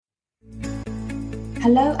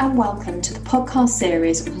Hello and welcome to the podcast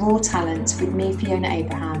series Raw Talent with me, Fiona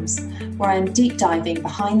Abrahams, where I'm deep diving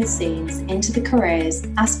behind the scenes into the careers,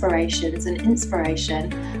 aspirations and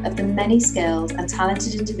inspiration of the many skilled and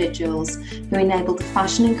talented individuals who enable the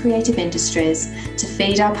fashion and creative industries to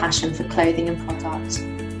feed our passion for clothing and product.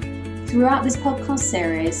 Throughout this podcast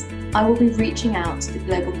series, I will be reaching out to the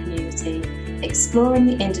global community, exploring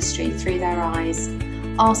the industry through their eyes,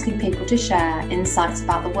 asking people to share insights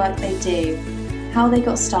about the work they do, how they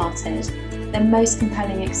got started, their most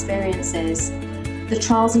compelling experiences, the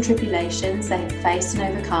trials and tribulations they have faced and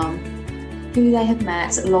overcome, who they have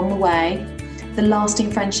met along the way, the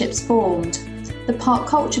lasting friendships formed, the part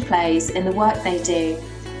culture plays in the work they do,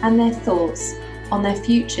 and their thoughts on their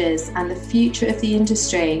futures and the future of the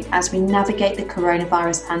industry as we navigate the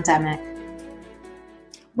coronavirus pandemic.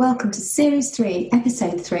 Welcome to Series 3,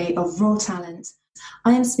 Episode 3 of Raw Talent.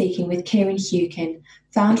 I am speaking with Kieran Hewkin,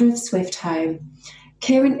 founder of Swift Home.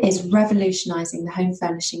 Kieran is revolutionising the home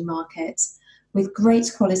furnishing market with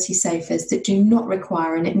great quality sofas that do not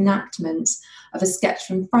require an enactment of a sketch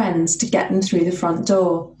from friends to get them through the front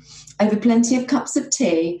door. Over plenty of cups of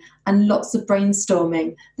tea and lots of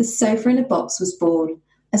brainstorming, the sofa in a box was born.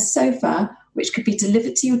 A sofa which could be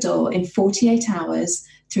delivered to your door in 48 hours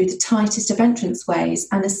through the tightest of entranceways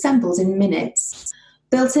and assembled in minutes.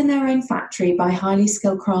 Built in their own factory by highly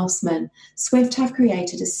skilled craftsmen, Swift have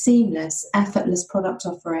created a seamless, effortless product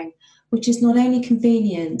offering, which is not only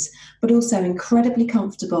convenient, but also incredibly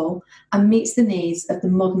comfortable and meets the needs of the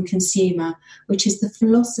modern consumer, which is the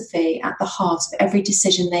philosophy at the heart of every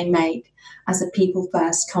decision they make as a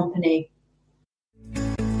people-first company.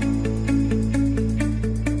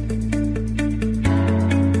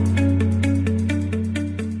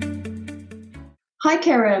 Hi,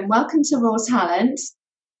 Kieran. Welcome to Raw Talent.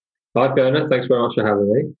 Hi, Fiona. Thanks very much for having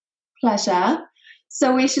me. Pleasure.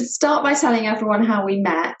 So we should start by telling everyone how we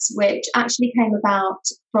met, which actually came about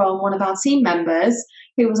from one of our team members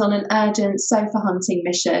who was on an urgent sofa hunting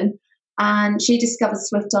mission, and she discovered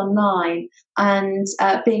Swift online and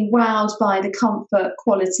being wowed by the comfort,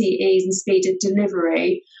 quality, ease and speed of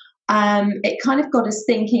delivery, it kind of got us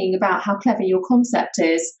thinking about how clever your concept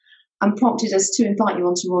is and prompted us to invite you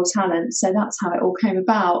onto Raw Talent. So that's how it all came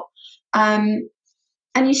about.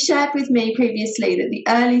 And you shared with me previously that the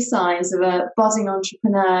early signs of a budding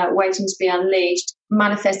entrepreneur waiting to be unleashed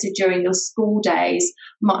manifested during your school days,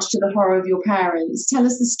 much to the horror of your parents. Tell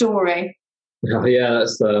us the story.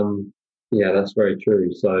 That's very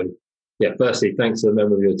true. So, firstly, thanks to the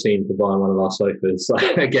member of your team for buying one of our sofas. So,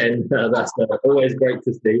 again, that's always great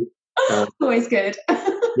to see. Always good.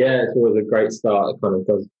 It's always a great start. It kind of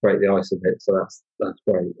does break the ice a bit, so that's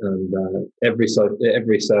great. And every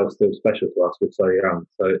sale's still special to us. We're so young,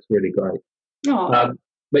 so it's really great. But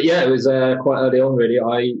it was quite early on, really.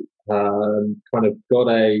 I kind of got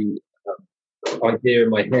a idea in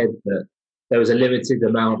my head that there was a limited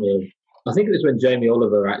amount of. I think it was when Jamie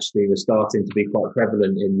Oliver actually was starting to be quite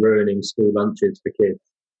prevalent in ruining school lunches for kids.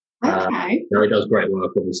 Okay. He does great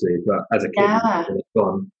work, obviously, but as a kid, it's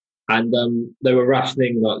gone. And they were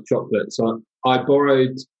rationing like chocolate. So I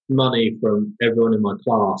borrowed money from everyone in my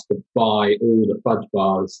class to buy all the fudge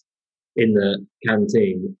bars in the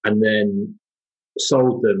canteen and then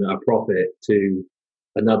sold them at a profit to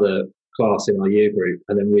another class in our year group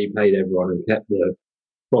and then repaid everyone and kept the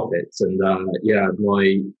profits. And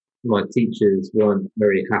my teachers weren't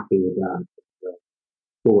very happy with that.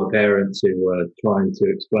 For my parents who were trying to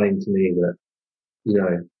explain to me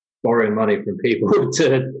that, borrowing money from people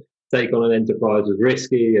to take on an enterprise was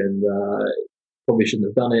risky and probably shouldn't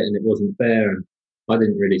have done it and it wasn't fair, and I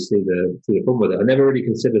didn't really see the problem with it. I never really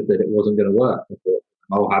considered that it wasn't going to work. I thought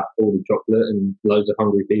I'll have all the chocolate and loads of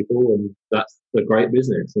hungry people and that's a great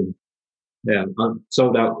business. And I've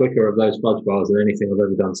sold out quicker of those fudge bars than anything I've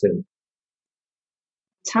ever done since.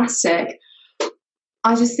 Fantastic.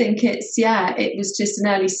 I just think it was just an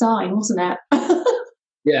early sign, wasn't it?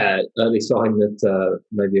 Early sign that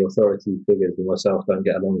maybe authority figures and myself don't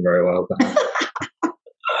get along very well.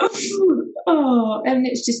 And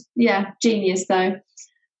it's just, genius though.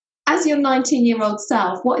 As your 19-year-old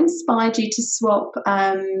self, what inspired you to swap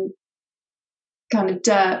kind of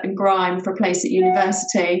dirt and grime for a place at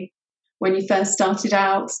university when you first started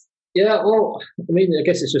out? I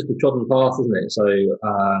guess it's just the trodden path, isn't it? So,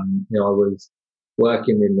 I was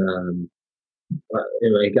working in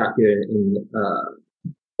a gap year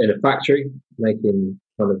in a factory making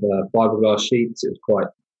kind of fiberglass sheets. It was quite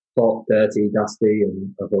hot, dirty, dusty,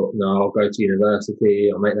 and I thought, no, I'll go to university.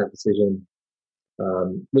 I'll make that decision.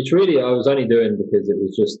 Which really I was only doing because it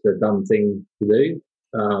was just a dumb thing to do.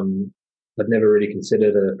 I'd never really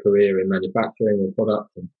considered a career in manufacturing or product.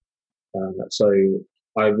 So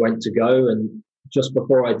I went to go, and just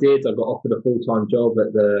before I did, I got offered a full-time job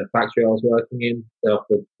at the factory I was working in. They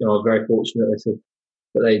offered, I was very fortunate. They said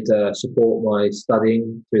that they'd support my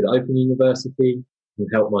studying through the Open University and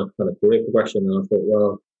help my kind of career progression. And I thought,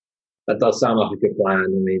 well, that does sound like a good plan.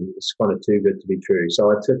 I mean, it's kind of too good to be true.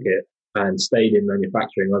 So I took it and stayed in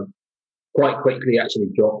manufacturing. I quite quickly actually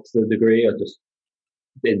dropped the degree. I just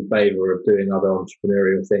in favour of doing other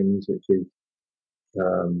entrepreneurial things, which is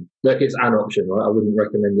look, it's an option, right? I wouldn't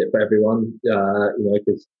recommend it for everyone,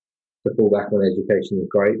 because to fall back on education is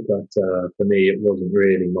great, but for me, it wasn't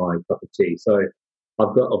really my cup of tea. So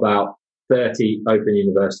I've got about 30 Open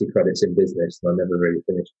University credits in business, and I never really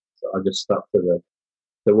finished. So I just stuck to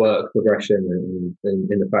the work progression and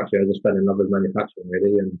in the factory. I just fell in love with manufacturing,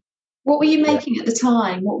 really. And what were you making at the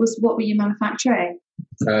time? What were you manufacturing?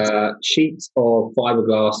 Sheets of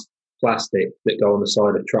fiberglass plastic that go on the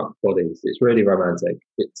side of truck bodies. It's really romantic.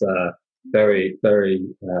 It's very, very,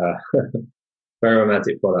 very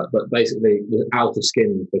romantic product. But basically, the outer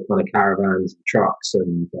skin for kind of caravans, trucks,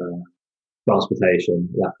 and transportation,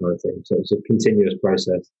 that kind of thing. So it's a continuous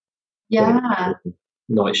process. Yeah.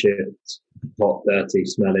 Night shift, hot, dirty,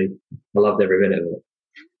 smelly. I loved every minute of it.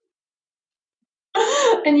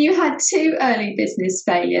 And you had 2 early business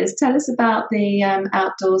failures. Tell us about the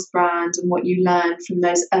Outdoors brand and what you learned from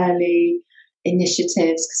those early initiatives,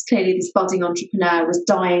 because clearly this budding entrepreneur was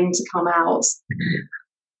dying to come out.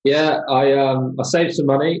 Yeah, I saved some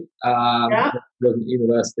money. I was at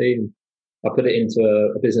university, and I put it into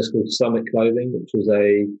a business called Summit Clothing, which was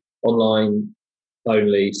a online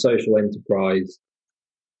only social enterprise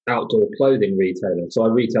outdoor clothing retailer. So I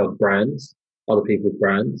retailed brands, other people's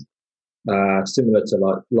brands. Similar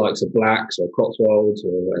to likes of Blacks or Cotswolds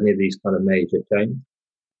or any of these kind of major chains.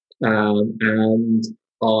 And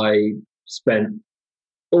I spent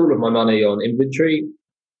all of my money on inventory,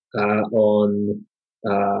 on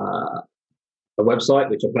a website,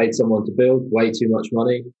 which I paid someone to build, way too much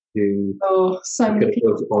money. So many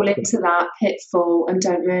people fall into that pitfall and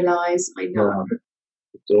don't realise. I know.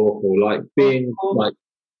 It's awful. Like being like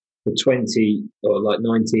the 20 or like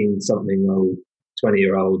 19 something old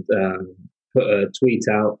 20-year-old put a tweet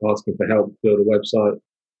out asking for help to build a website.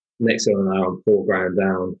 Next thing I know, I'm $4,000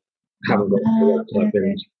 down. Haven't got the website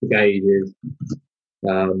finished for ages.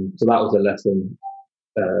 So that was a lesson,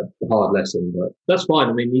 a hard lesson, but that's fine.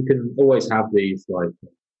 I mean, you can always have these like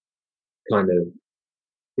kind of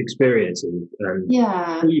experiences, and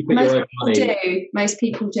most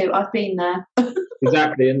people do. I've been there.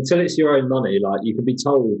 Exactly. Until it's your own money, like you can be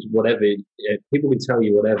told whatever, people can tell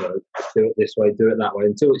you whatever, do it this way, do it that way.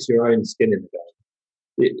 Until it's your own skin in the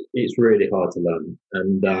game, it's really hard to learn.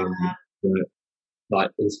 And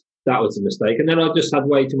that was a mistake. And then I just had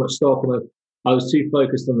way too much stock, and I was too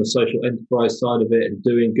focused on the social enterprise side of it and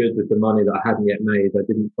doing good with the money that I hadn't yet made. I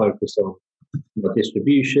didn't focus on my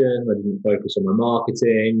distribution. I didn't focus on my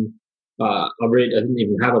marketing. I didn't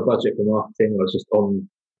even have a budget for marketing. I was just on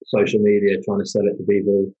social media trying to sell it to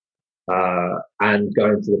people, and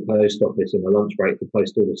going to the post office in my lunch break to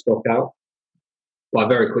post all the stock out. But I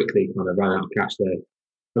very quickly kind of ran out of cash there.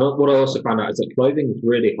 And what I also found out is that clothing is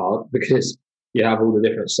really hard because you have all the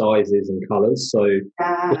different sizes and colours. So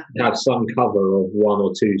to have some cover of 1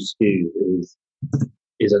 or 2 SKUs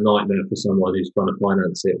is a nightmare for someone who's trying to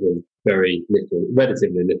finance it with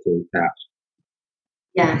relatively little cash.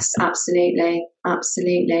 Yes, absolutely.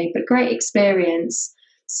 But great experience.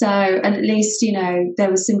 So, and at least, there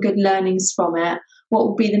was some good learnings from it. What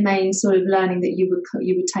would be the main sort of learning that you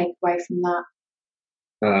would take away from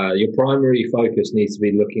that? Your primary focus needs to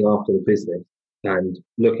be looking after the business, and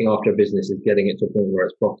looking after a business is getting it to a point where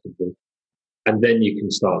it's profitable. And then you can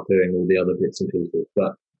start doing all the other bits and pieces.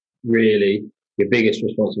 But really, your biggest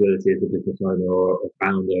responsibility as a business owner or a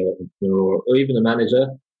founder or even a manager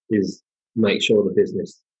is make sure the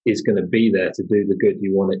business is going to be there to do the good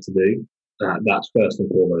you want it to do. That's first and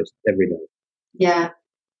foremost every day. Yeah,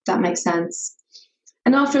 that makes sense.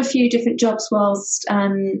 And after a few different jobs whilst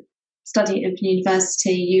studying at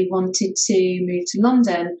university, you wanted to move to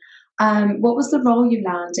London. What was the role you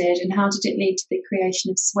landed, and how did it lead to the creation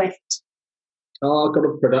of Swift? I got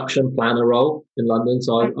a production planner role in London.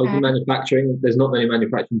 So I was in manufacturing. There's not many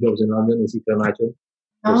manufacturing jobs in London, as you can imagine.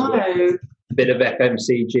 A bit of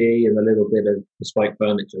FMCG and a little bit of bespoke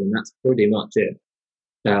furniture, and that's pretty much it.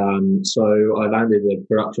 So I landed a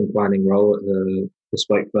production planning role at the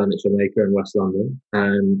bespoke furniture maker in West London,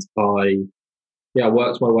 and I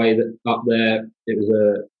worked my way up there. It was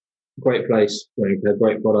a great place, had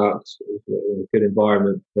great products, it was a good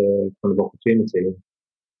environment for kind of opportunity.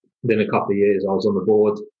 Within a couple of years, I was on the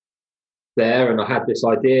board there, and I had this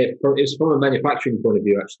idea. It was from a manufacturing point of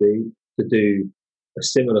view, actually, to do a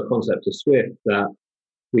similar concept to Swift, that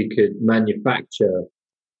we could manufacture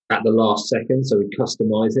at the last second. So we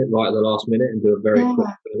customize it right at the last minute and do a very quick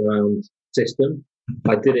turnaround system.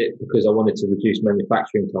 I did it because I wanted to reduce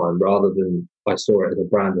manufacturing time rather than I saw it as a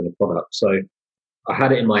brand and a product. So I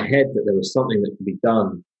had it in my head that there was something that could be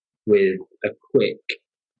done with a quick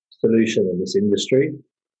solution in this industry.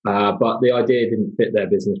 But the idea didn't fit their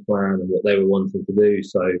business plan and what they were wanting to do.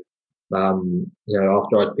 So,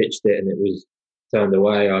 after I'd pitched it and it was turned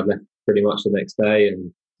away, I left pretty much the next day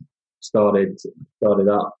and started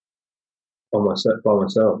up by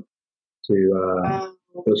myself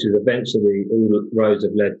which is eventually all the roads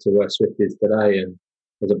have led to where Swift is today, and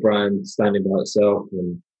as a brand standing by itself.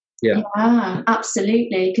 And yeah,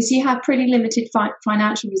 absolutely. Because you had pretty limited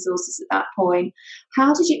financial resources at that point.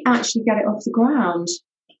 How did you actually get it off the ground?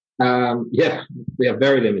 We are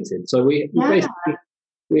very limited. So we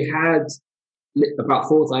had about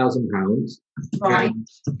 £4,000, right?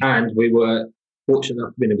 And we were fortunate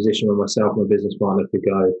enough to be in a position where myself and my business partner could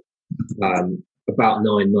go about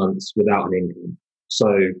 9 months without an income. So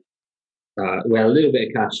we had a little bit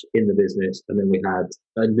of cash in the business, and then we had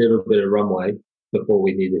a little bit of runway before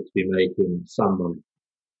we needed to be making some money.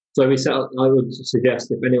 So I would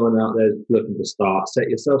suggest, if anyone out there is looking to start, set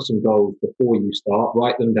yourself some goals before you start,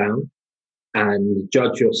 write them down, and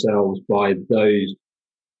judge yourselves by those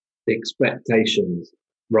expectations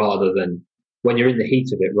rather than when you're in the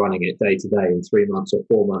heat of it, running it day to day in 3 months or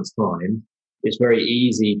 4 months' time. It's very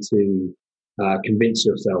easy to convince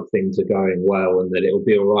yourself things are going well and that it'll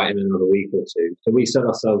be all right in another week or two. So we set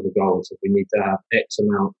ourselves a goal. So we need to have X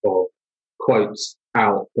amount of quotes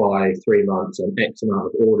out by 3 months and X amount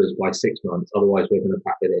of orders by 6 months. Otherwise, we're going to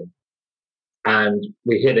pack it in. And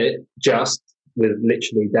we hit it just with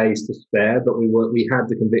literally days to spare. But we had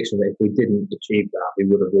the conviction that if we didn't achieve that, we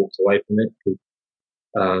would have walked away from it because,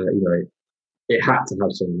 it had to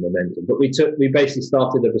have some momentum. But we basically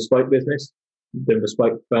started a bespoke business, doing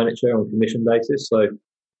bespoke furniture on commission basis. So it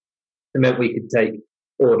meant we could take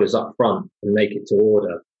orders up front and make it to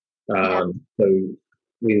order. So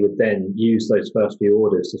we would then use those first few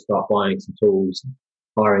orders to start buying some tools,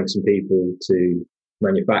 hiring some people to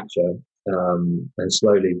manufacture, and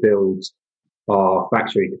slowly build our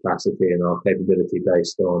factory capacity and our capability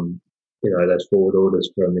based on, those forward orders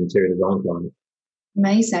from interior design clients.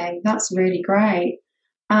 Amazing. That's really great.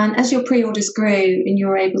 And as your pre-orders grew and you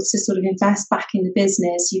were able to sort of invest back in the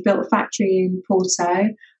business, you built a factory in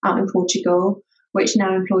Porto, out in Portugal, which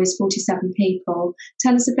now employs 47 people.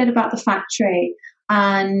 Tell us a bit about the factory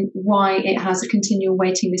and why it has a continual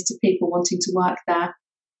waiting list of people wanting to work there.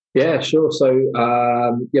 Yeah, sure. So,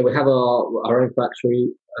 we have our own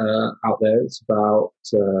factory out there. It's about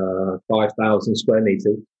 5,000 square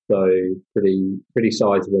meters, so pretty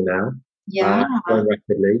sizable now. Yeah. Growing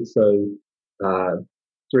rapidly. So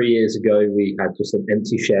 3 years ago, we had just an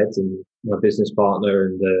empty shed, and my business partner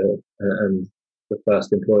and the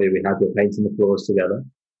first employee we had were painting the floors together.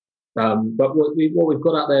 But what we've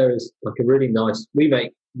got out there is like a really nice. We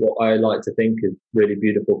make what I like to think is really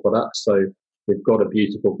beautiful products. So we've got a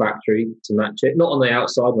beautiful factory to match it. Not on the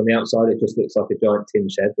outside. On the outside, it just looks like a giant tin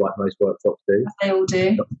shed, like most workshops do. They all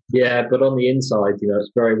do. Yeah, but on the inside,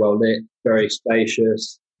 it's very well lit, very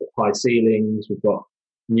spacious, high ceilings. We've got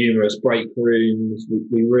numerous break rooms.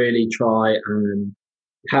 We really try and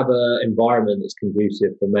have an environment that's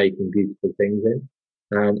conducive for making beautiful things in.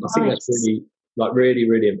 And I think that's really,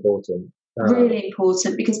 really important. Really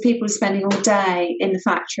important, because people are spending all day in the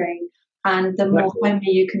factory, and the more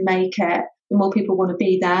homely you can make it, the more people want to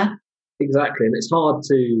be there. Exactly. And it's hard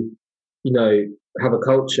to, have a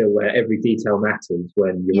culture where every detail matters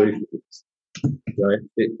when your roof leaks.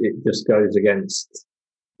 It just goes against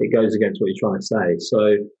what you're trying to say.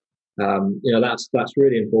 So, that's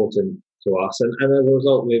really important to us. And as a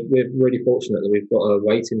result, we're really fortunate that we've got a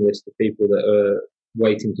waiting list of people that are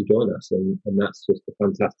waiting to join us. And that's just a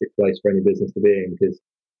fantastic place for any business to be in, because,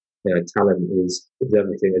 talent is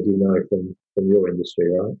everything, as you know, from your industry,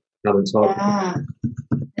 right? Talent's hard. Yeah.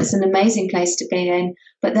 It's an amazing place to be in.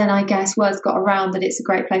 But then I guess word's got around that it's a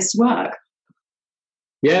great place to work.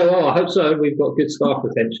 Yeah, well, I hope so. We've got good staff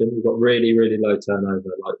retention. We've got really, really low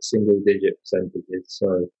turnover, like single-digit percentages.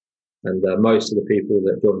 So, and most of the people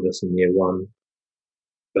that joined us in year one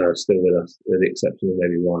are still with us, with the exception of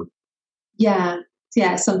maybe one. Yeah.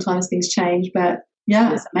 Sometimes things change, but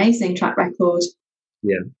it's amazing track record.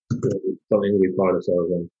 Yeah, something we pride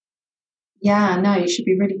ourselves on. Yeah, no, you should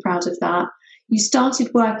be really proud of that. You started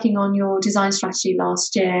working on your design strategy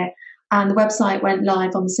last year, and the website went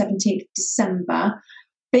live on the 17th of December.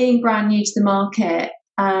 Being brand new to the market,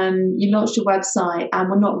 you launched your website and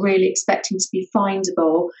were not really expecting to be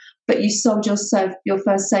findable, but you sold your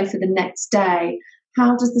first sofa the next day.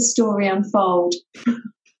 How does the story unfold?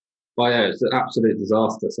 Oh yeah, it's an absolute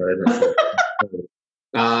disaster.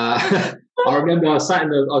 I remember I was sat in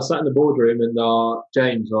the boardroom, and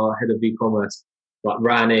James, our head of e-commerce, like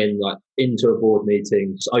ran into a board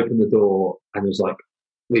meeting, just opened the door, and was like,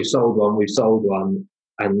 "We've sold one."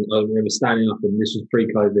 And I remember standing up, and this was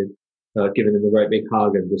pre-COVID, giving him a great big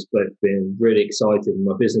hug and just being really excited. And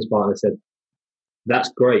my business partner said,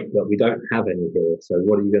 "That's great, but we don't have any here. So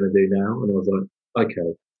what are you going to do now?" And I was like,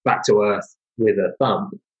 "Okay, back to earth with a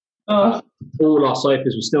thump." All our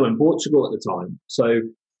sofas were still in Portugal at the time, so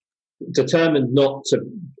determined not to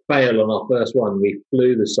fail on our first one, we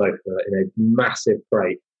flew the sofa in a massive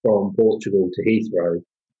crate from Portugal to Heathrow,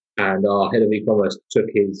 and our head of e-commerce took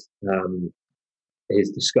his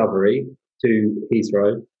Discovery to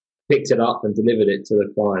Heathrow, picked it up and delivered it to the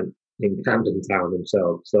client in Camden Town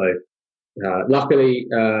themselves. So luckily,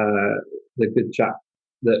 the good chap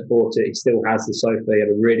that bought it, he still has the sofa. He had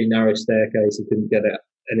a really narrow staircase. He couldn't get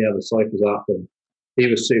any other sofas up, and he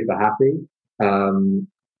was super happy.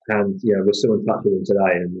 And we're still in touch with him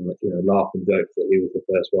today, and laugh and joke that he was the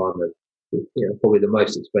first one, and probably the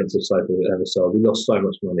most expensive sofa we ever sold. We lost so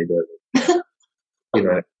much money doing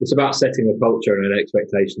it. It's about setting a culture and an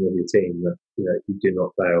expectation of your team that you do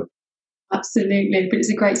not fail. Absolutely, but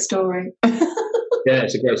it's a great story. Yeah,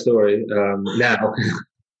 it's a great story now.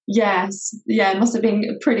 Yes, yeah, it must have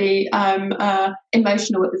been pretty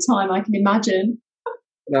emotional at the time, I can imagine.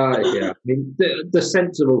 Yeah, I mean, the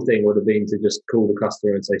sensible thing would have been to just call the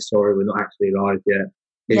customer and say, "Sorry, we're not actually live yet.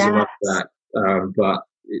 Here's your money back." But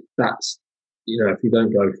that's if you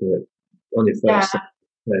don't go for it on your first step,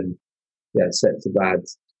 then it sets a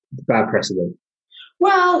bad precedent.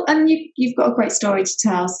 Well, and you've got a great story to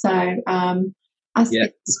tell, so I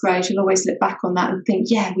think it's great. You'll always look back on that and think,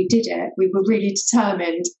 yeah, we did it. We were really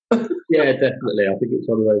determined. Yeah, definitely. I think it's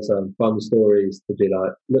one of those fun stories to be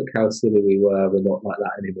like, look how silly we were. We're not like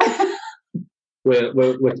that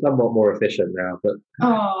anymore. we're somewhat more efficient now, but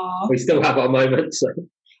we still have our moments. So.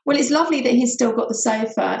 Well, it's lovely that he's still got the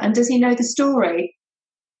sofa. And does he know the story?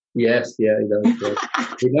 Yes, yeah, he knows. Yeah.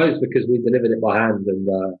 He knows because we delivered it by hand and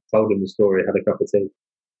told him the story, had a cup of tea.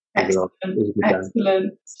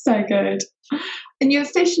 Excellent. So good. And you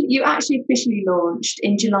actually officially launched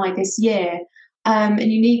in July this year, and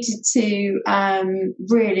you needed to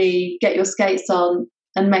really get your skates on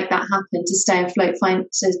and make that happen to stay afloat,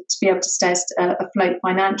 to be able to stay afloat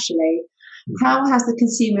financially. Mm-hmm. How has the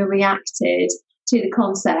consumer reacted to the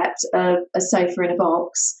concept of a sofa in a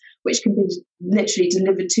box, which can be literally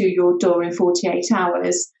delivered to your door in 48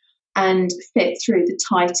 hours? And fit through the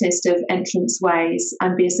tightest of entrance ways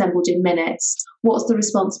and be assembled in minutes? What's the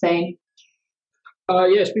response been?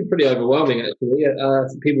 It's been pretty overwhelming actually.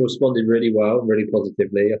 People responded really well, really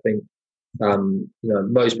positively. I think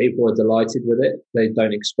most people are delighted with it. They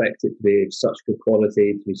don't expect it to be of such good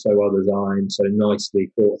quality, to be so well designed, so nicely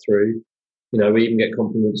thought through. We even get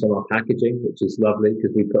compliments on our packaging, which is lovely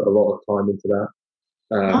because we put a lot of time into that.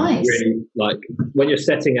 Nice. Really, like when you're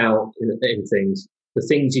setting out in things, the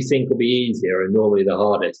things you think will be easier are normally the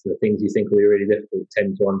hardest, and the things you think will be really difficult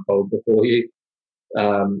tend to unfold before you.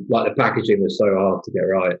 Like the packaging was so hard to get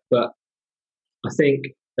right, but I think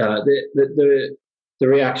the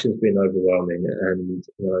reaction's been overwhelming, and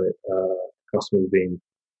customers have been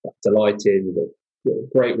delighted. We've got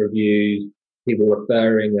great reviews, people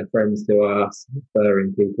referring their friends to us,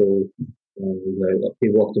 referring people.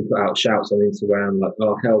 People often put out shouts on Instagram like,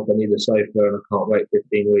 "Oh, help! I need a sofa and I can't wait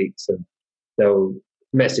 15 weeks." And they'll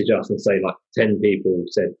message us and say like 10 people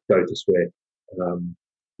said go to Swift,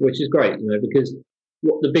 which is great, because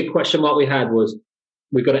what the big question mark we had was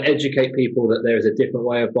we've got to educate people that there is a different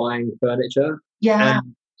way of buying furniture. Yeah.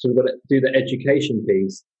 And so we've got to do the education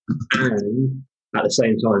piece and at the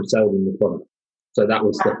same time sell them the product. So that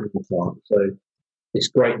was the part. So it's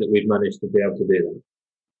great that we've managed to be able to do that.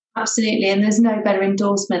 Absolutely. And there's no better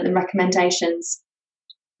endorsement than recommendations.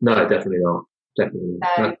 No, definitely not. Definitely.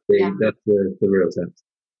 That's the real test.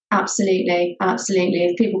 Absolutely. Absolutely.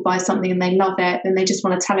 If people buy something and they love it, then they just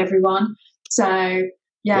want to tell everyone. So,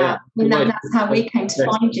 that's how we came to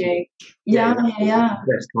find you. Yeah.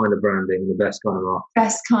 The best kind of branding, the best kind of marketing.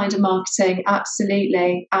 Best kind of marketing.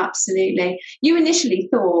 Absolutely. Absolutely. You initially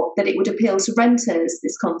thought that it would appeal to renters,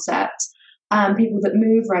 this concept, people that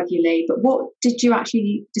move regularly. But what did you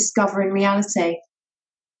actually discover in reality?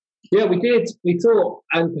 Yeah, we did. We thought,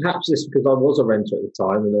 and perhaps this because I was a renter at the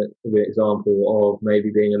time, and a good example of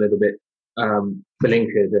maybe being a little bit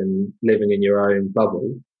blinkered and living in your own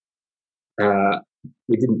bubble.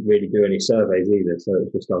 we didn't really do any surveys either, so it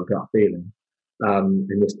was just our gut feeling.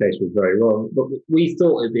 In this case was very wrong, but we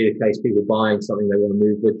thought it'd be the case, people buying something they want to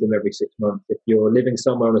move with them every 6 months. If you're living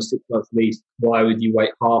somewhere on a 6-month lease, why would you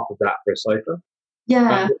wait half of that for a sofa?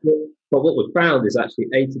 Yeah. But what we found is actually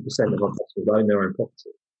 80% of our customers own their own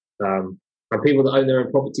property. And people that own their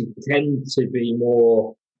own property tend to be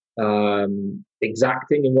more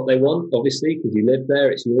exacting in what they want, obviously, because you live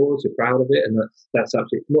there, it's yours, you're proud of it, and that's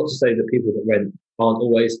absolutely not to say that people that rent aren't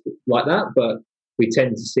always like that, but we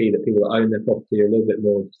tend to see that people that own their property are a little bit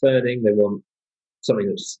more discerning. They want something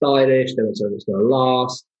that's stylish, they want something that's going to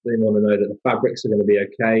last, they want to know that the fabrics are going to be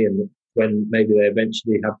okay, and when maybe they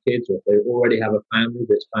eventually have kids, or if they already have a family,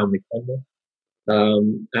 that's family friendly.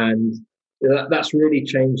 And that's really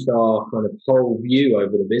changed our kind of whole view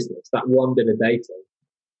over the business. That one bit of data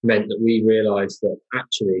meant that we realised that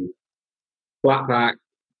actually flat pack,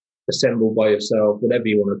 assembled by yourself, whatever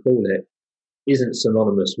you want to call it, isn't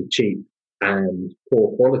synonymous with cheap and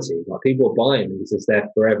poor quality. Like, people are buying because they're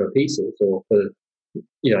forever pieces, or for,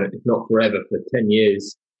 if not forever, for 10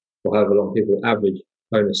 years or however long people average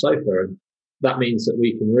own a sofa. And that means that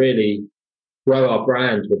we can really grow our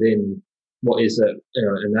brand within what is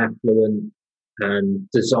an affluent and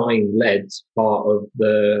design-led part of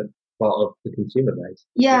the consumer base.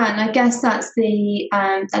 Yeah, and I guess that's the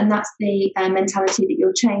mentality that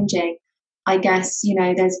you're changing. I guess,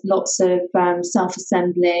 there's lots of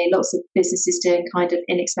self-assembly, lots of businesses doing kind of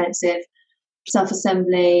inexpensive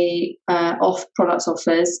self-assembly product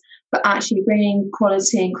offers, but actually bringing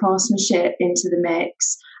quality and craftsmanship into the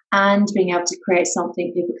mix and being able to create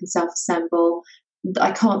something people can self-assemble.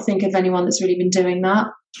 I can't think of anyone that's really been doing that.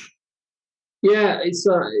 Yeah, it's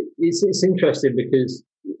interesting because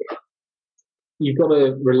you've got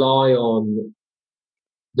to rely on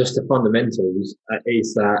just the fundamentals.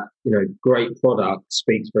 Is that great product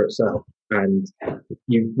speaks for itself, and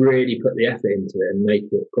you really put the effort into it and make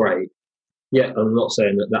it great. Yeah, I'm not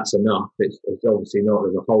saying that that's enough. It's obviously not.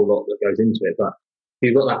 There's a whole lot that goes into it, but if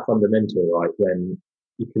you've got that fundamental right, then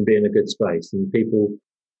you can be in a good space. And people,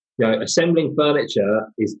 assembling furniture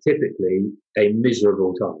is typically a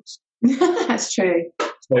miserable task. That's true.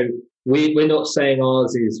 So we're not saying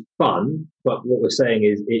ours is fun, but what we're saying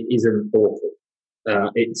is it isn't awful.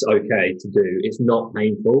 It's okay to do. It's not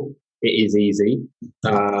painful. It is easy.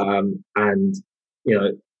 And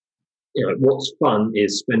what's fun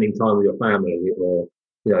is spending time with your family, or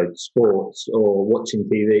sports, or watching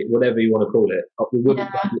TV, whatever you want to call it. We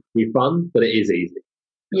wouldn't be fun, but it is easy.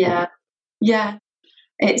 Yeah.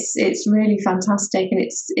 It's really fantastic, and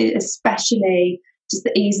it's especially just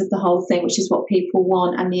the ease of the whole thing, which is what people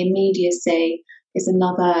want, and the immediacy is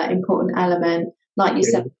another important element. Like you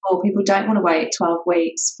said before, people don't want to wait 12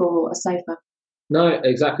 weeks for a sofa. No,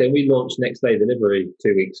 exactly. We launched next day delivery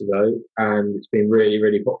 2 weeks ago, and it's been really,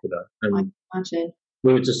 really popular. And I can imagine.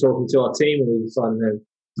 We were just talking to our team, and we decided,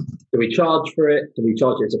 do we charge for it? Do we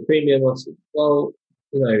charge it as a premium? I said, well,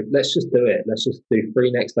 let's just do it. Let's just do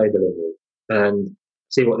free next day delivery and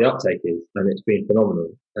see what the uptake is. And it's been phenomenal.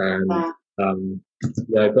 And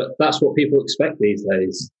but that's what people expect these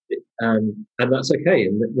days, and that's okay.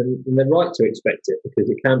 And they're right to expect it, because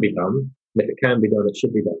it can be done. And if it can be done, it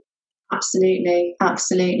should be done.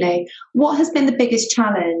 Absolutely. What has been the biggest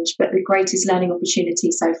challenge, but the greatest learning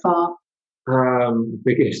opportunity so far?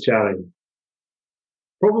 Biggest challenge,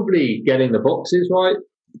 probably getting the boxes right.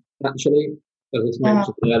 Actually, as I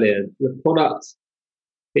mentioned earlier, the product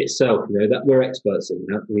itself, that we're experts in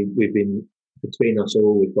that. We've been, between us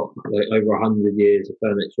all, we've got over 100 years of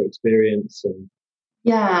furniture experience, and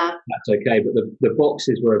that's okay. But the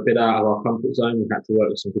boxes were a bit out of our comfort zone. We had to work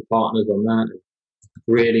with some good partners on that, and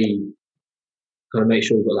really kind of make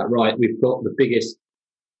sure we've got that right. We've got the biggest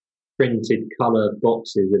printed colour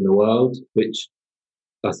boxes in the world, which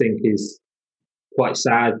I think is quite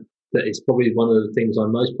sad. That is probably one of the things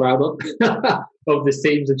I'm most proud of this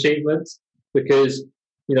team's achievements, because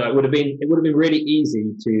it would have been really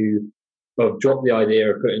easy to drop the idea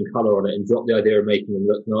of putting colour on it and drop the idea of making them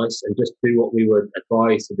look nice and just do what we were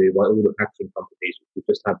advised to do by all the packaging companies, which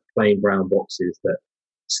we just have plain brown boxes that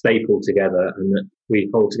staple together and that we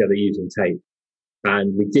hold together using tape.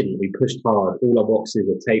 And we didn't. We pushed hard. All our boxes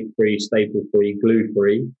are tape-free, staple-free,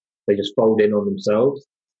 glue-free. They just fold in on themselves,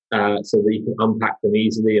 so that you can unpack them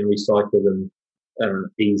easily and recycle them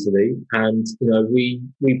easily. And we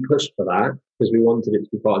pushed for that because we wanted it to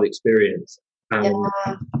be part of the experience.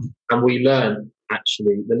 And we learned,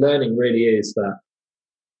 actually, the learning really is that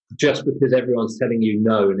just because everyone's telling you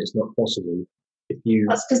no and it's not possible,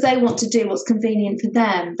 that's because they want to do what's convenient for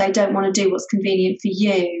them. They don't want to do what's convenient for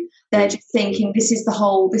you. They're just thinking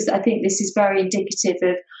I think this is very indicative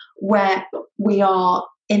of where we are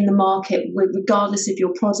in the market, regardless of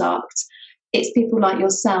your product. It's people like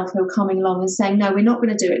yourself who are coming along and saying, no, we're not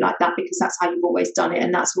going to do it like that because that's how you've always done it,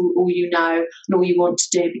 and that's all you know and all you want to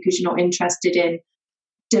do, because you're not interested in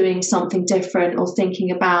doing something different or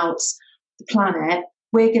thinking about the planet.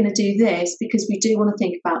 We're going to do this because we do want to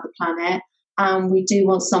think about the planet, and we do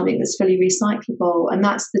want something that's fully recyclable. And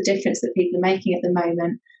that's the difference that people are making at the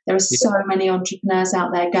moment. There are so many entrepreneurs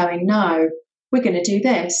out there going, no, we're going to do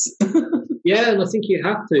this. Yeah, and I think you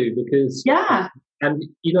have to, because and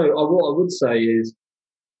you know, what I would say is,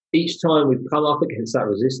 each time we've come up against that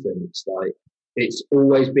resistance, like, it's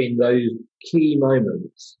always been those key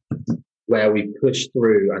moments where we pushed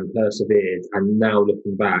through and persevered, and now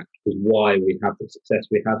looking back is why we have the success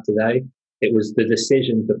we have today. It was the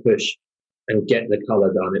decision to push and get the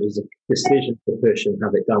colour done. It was a decision to push and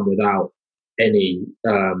have it done without any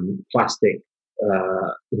plastic,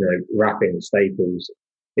 wrapping staples.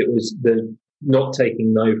 It was the not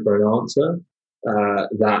taking no for an answer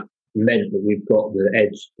that meant that we've got the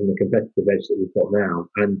edge and the competitive edge that we've got now.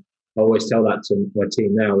 And I always tell that to my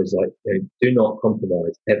team now, is like, do not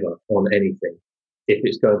compromise ever on anything. If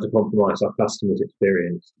it's going to compromise our customers'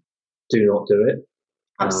 experience, do not do it.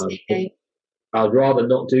 Absolutely. I'd rather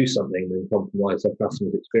not do something than compromise our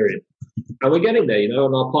customers' experience. And we're getting there,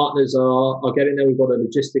 and our partners are getting there. We've got a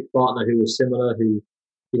logistics partner who was similar, who,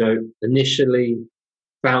 initially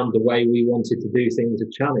found the way we wanted to do things a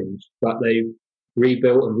challenge, but they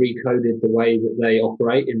rebuilt and recoded the way that they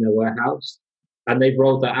operate in their warehouse. And they've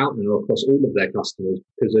rolled that out now across all of their customers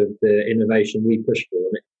because of the innovation we push for.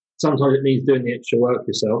 And sometimes it means doing the extra work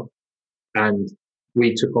yourself. And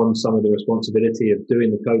we took on some of the responsibility of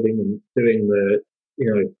doing the coding and doing the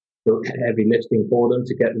heavy lifting for them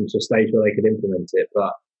to get them to a stage where they could implement it.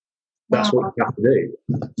 But that's what you have to do.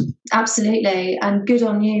 Absolutely. And good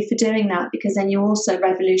on you for doing that, because then you're also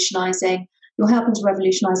you're helping to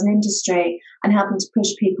revolutionise an industry and helping to push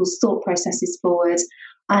people's thought processes forward.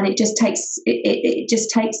 And it just takes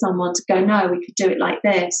someone to go, no, we could do it like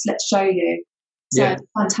this. Let's show you. So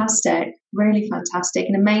fantastic, really fantastic,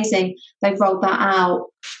 and amazing. They've rolled that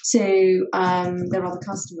out to their other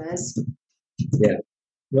customers. Yeah,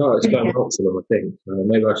 no, it's going well for them, I think.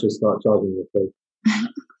 Maybe I should start charging the fee.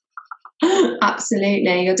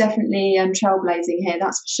 Absolutely, you're definitely trailblazing here,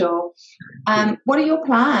 that's for sure. What are your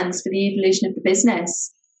plans for the evolution of the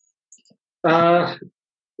business?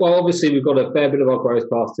 Well, obviously we've got a fair bit of our growth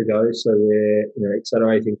path to go, so we're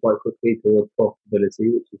accelerating quite quickly towards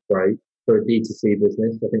profitability, which is great for a D2C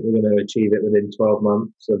business. I think we're going to achieve it within 12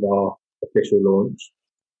 months of our official launch,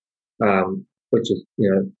 which is be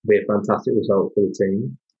a fantastic result for the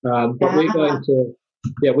team. But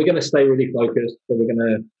we're going to stay really focused. So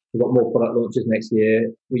we've got more product launches next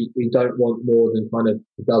year. We don't want more than kind of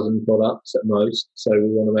a dozen products at most, so we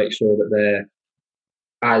want to make sure that they're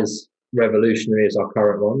as revolutionary as our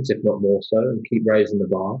current ones, if not more so, and keep raising the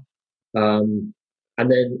bar. And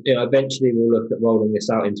then eventually we'll look at rolling this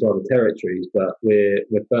out into other territories, but we're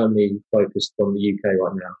firmly focused on the UK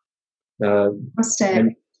right now. A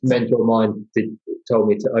mentor of mine told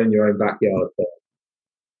me to own your own backyard.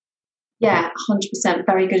 Yeah, 100%.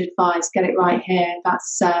 Very good advice. Get it right here.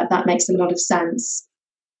 That makes a lot of sense.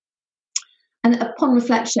 And upon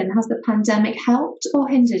reflection, has the pandemic helped or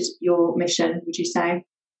hindered your mission, would you say?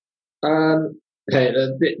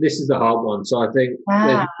 This is the hard one. So I think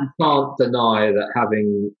you can't deny that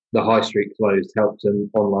having the high street closed helped an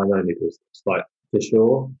online only business, like, for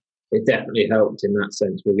sure. It definitely helped in that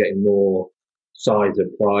sense. We're getting more size of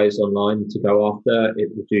prize online to go after. It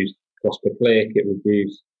reduced cost per click. It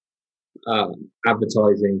reduced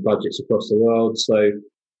advertising budgets across the world. So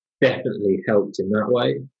definitely helped in that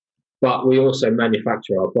way. But we also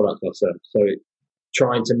manufacture our product ourselves. So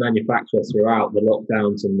trying to manufacture throughout the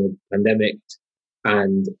lockdowns and the pandemic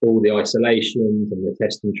and all the isolations and the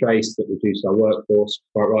test and trace that reduced our workforce,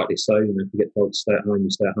 quite rightly so. If you get told to stay at home, you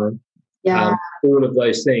stay at home. Yeah. All of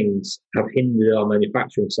those things have hindered our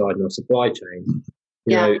manufacturing side and our supply chain.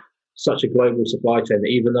 You know, such a global supply chain that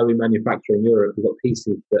even though we manufacture in Europe, we've got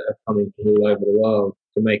pieces that are coming from all over the world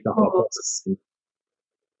to make up our products. And,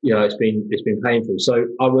 it's been painful. So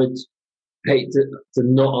I would hate to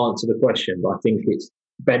not answer the question, but I think it's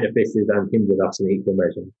benefited and hindered us in equal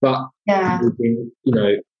measure. But we've been,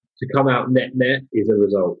 to come out net is a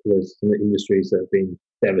result. There's some industries that have been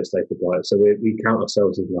devastated by it, so we count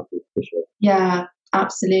ourselves as lucky for sure. Yeah,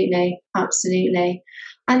 absolutely.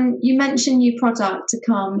 And you mentioned new product to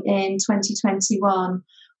come in 2021.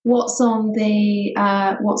 What's on the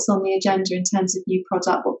agenda in terms of new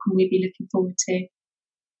product? What can we be looking forward to?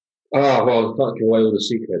 Oh, well, I can't give away all the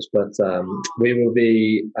secrets, but we will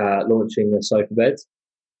be launching a sofa bed.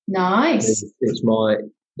 Nice. It's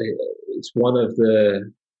one of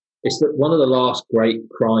the last great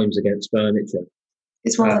crimes against furniture.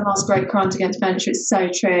 It's one of the last great crimes against furniture. It's so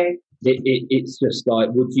true. It's just like,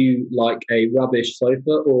 would you like a rubbish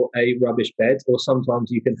sofa or a rubbish bed? Or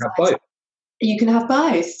sometimes you can have both. You can have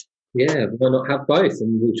both. Yeah, why not have both?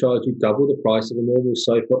 And we'll charge you double the price of a normal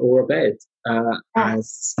sofa or a bed.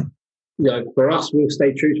 Yes. And, for us, we'll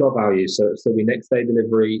stay true to our values. So it'll be next day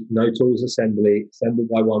delivery, no tools assembly, assembled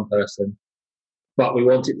by one person. But we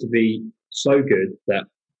want it to be so good that,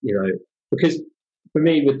 because for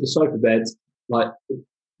me with the sofa beds, like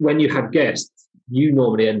when you have guests, you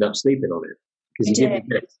normally end up sleeping on it because you give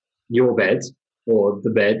the guest your bed or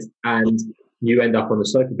the bed and you end up on the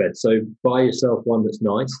sofa bed. So buy yourself one that's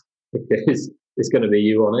nice because it's going to be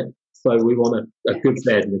you on it. So we want a good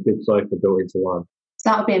bed and a good sofa built into one.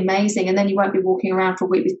 That would be amazing. And then you won't be walking around for a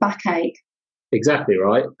week with backache. Exactly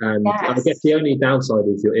right. And I guess the only downside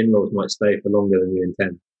is your in-laws might stay for longer than you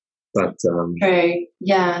intend. But true.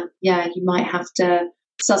 Yeah. You might have to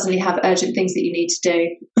suddenly have urgent things that you need to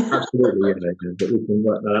do. Absolutely, yeah. But we can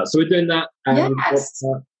work that out. So we're doing that. And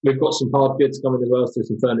we've got some hard goods coming as well. So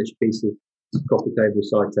some furniture pieces, coffee table,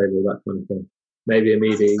 side table, that kind of thing. Maybe a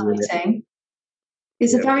media unit.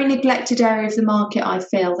 It's a very neglected area of the market, I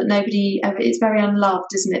feel, that nobody ever, it's very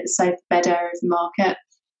unloved, isn't it, the sofa bed area of the market?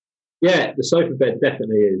 Yeah, the sofa bed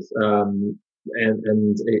definitely is. And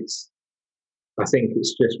I think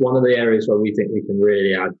it's just one of the areas where we think we can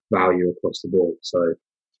really add value across the board. So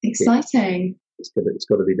exciting. It's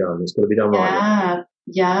got to be done. It's got to be done right.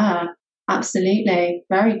 Yeah, absolutely.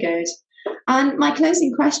 Very good. And my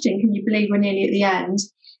closing question, can you believe we're nearly at the end,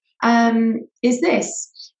 is this.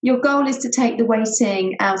 Your goal is to take the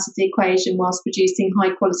waiting out of the equation whilst producing high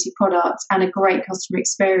quality products and a great customer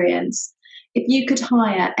experience. If you could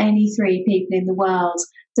hire any 3 people in the world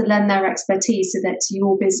to lend their expertise to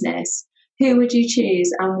your business, who would you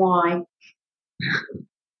choose and why?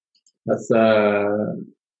 That's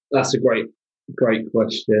a great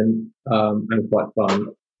question and quite fun.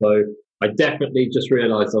 So I definitely just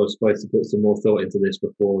realised I was supposed to put some more thought into this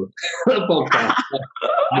before the podcast.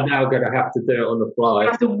 I'm now going to have to do it on the fly. You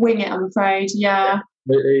have to wing it, I'm afraid. Yeah.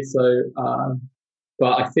 So,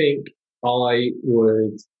 but I think I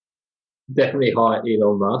would definitely hire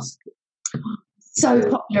Elon Musk. So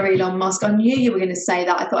popular, Elon Musk. I knew you were going to say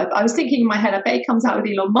that. I was thinking in my head, I bet he comes out with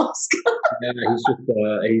Elon Musk.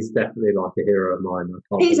 Yeah, he's definitely like a hero of mine.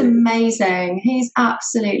 He's amazing. He's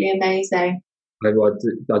absolutely amazing. I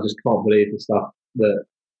just can't believe the stuff that,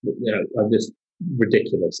 I'm just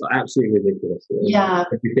ridiculous, absolutely ridiculous. Yeah.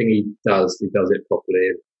 Everything he does it properly.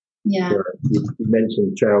 Yeah. You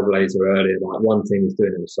mentioned Trailblazer earlier, like one thing he's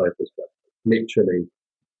doing in the sofas, but literally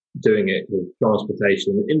doing it with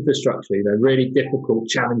transportation and infrastructure, really difficult,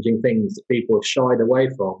 challenging things that people have shied away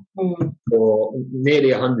from for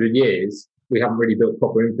nearly 100 years. We haven't really built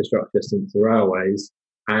proper infrastructure since the railways,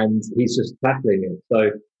 and he's just tackling it.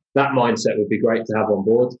 So that mindset would be great to have on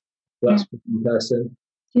board. That's one person.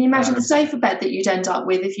 Can you imagine the sofa bed that you'd end up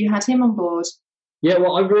with if you had him on board? Yeah,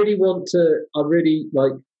 well, I really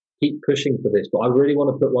keep pushing for this, but I really want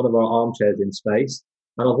to put one of our armchairs in space,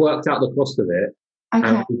 and I've worked out the cost of it. Okay.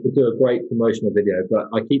 And we could do a great promotional video, but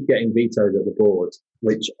I keep getting vetoed at the board,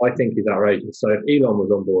 which I think is outrageous. So if Elon was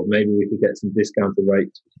on board, maybe we could get some discounted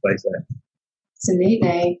rates for SpaceX.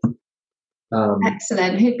 Absolutely.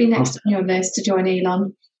 Excellent. Who'd be next on your list to join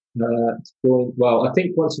Elon? Well, I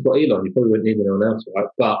think once you've got Elon, you probably wouldn't need anyone else, right?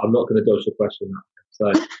 But I'm not going to dodge the question. So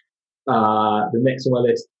the next on my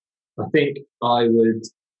list, I think I'm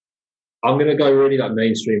going to go really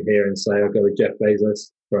mainstream here and say I'll go with Jeff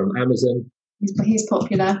Bezos from Amazon. He's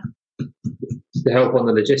popular. To help on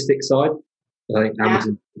the logistics side, I think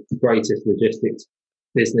Amazon's the greatest logistics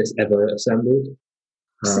business ever assembled.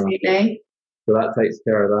 Absolutely. So that takes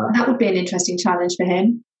care of that. That would be an interesting challenge for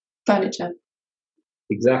him. Furniture.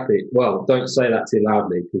 Exactly. Well, don't say that too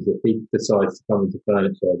loudly, because if he decides to come into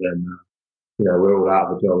furniture, then we're all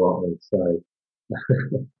out of a job, aren't we? So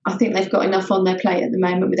I think they've got enough on their plate at the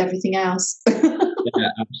moment with everything else.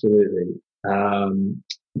 Yeah, absolutely.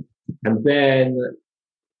 And then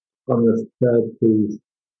on the third piece,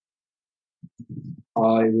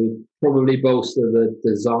 I would probably bolster the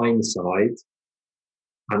design side,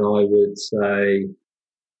 and I would say,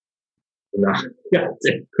 a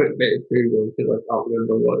quick bit of Google because I can't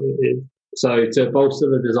remember what it is. So to bolster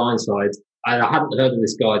the design side, and I hadn't heard of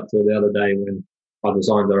this guy till the other day when our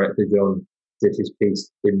design director John did his piece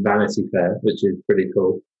in Vanity Fair, which is pretty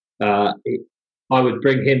cool. I would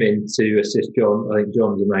bring him in to assist John. I think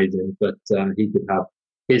John's amazing, but he could have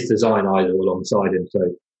his design idol alongside him. So,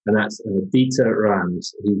 and that's Dieter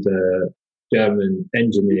Rams. He's a German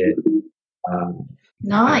engineer.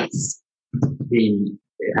 Nice. He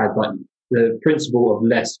had like the principle of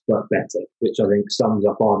less but better, which I think sums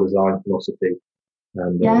up our design philosophy.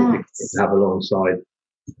 Yes. To have alongside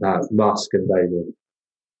Musk and David.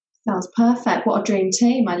 Sounds perfect. What a dream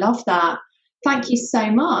team. I love that. Thank you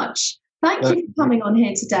so much. Thank you for coming on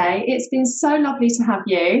here today. It's been so lovely to have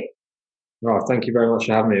you. Oh, thank you very much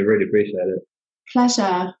for having me. I really appreciate it.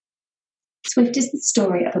 Pleasure. Swift is the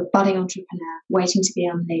story of a budding entrepreneur waiting to be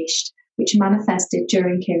unleashed, which manifested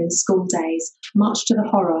during Kieran's school days, much to the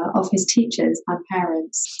horror of his teachers and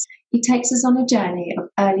parents. He takes us on a journey of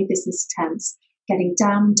early business attempts, getting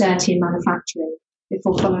down and dirty in manufacturing,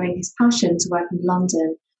 before following his passion to work in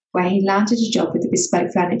London, where he landed a job with a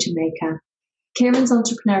bespoke furniture maker. Kieran's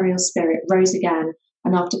entrepreneurial spirit rose again,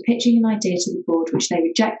 and after pitching an idea to the board which they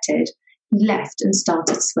rejected, he left and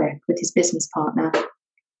started Swift with his business partner.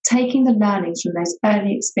 Taking the learnings from those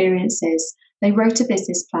early experiences, they wrote a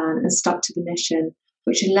business plan and stuck to the mission,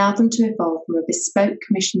 which allowed them to evolve from a bespoke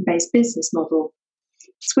commission-based business model.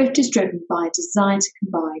 Swift is driven by a desire to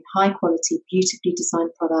combine high-quality, beautifully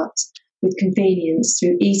designed products with convenience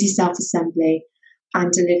through easy self-assembly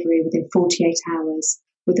and delivery within 48 hours,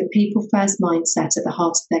 with a people-first mindset at the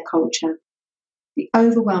heart of their culture. The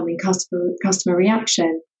overwhelming customer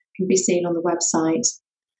reaction can be seen on the website.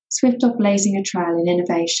 Swift are blazing a trail in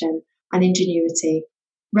innovation and ingenuity,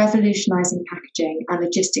 revolutionising packaging and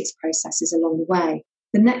logistics processes along the way.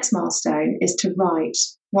 The next milestone is to right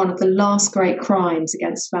one of the last great crimes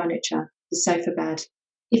against furniture, the sofa bed.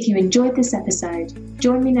 If you enjoyed this episode,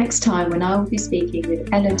 join me next time when I will be speaking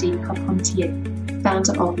with Elodie Carpentier,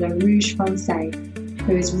 founder of La Rouge Francais,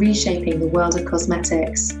 who is reshaping the world of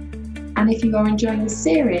cosmetics. And if you are enjoying the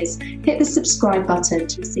series, hit the subscribe button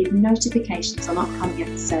to receive notifications on upcoming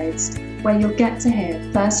episodes, where you'll get to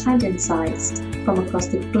hear first-hand insights from across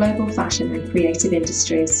the global fashion and creative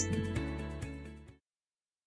industries.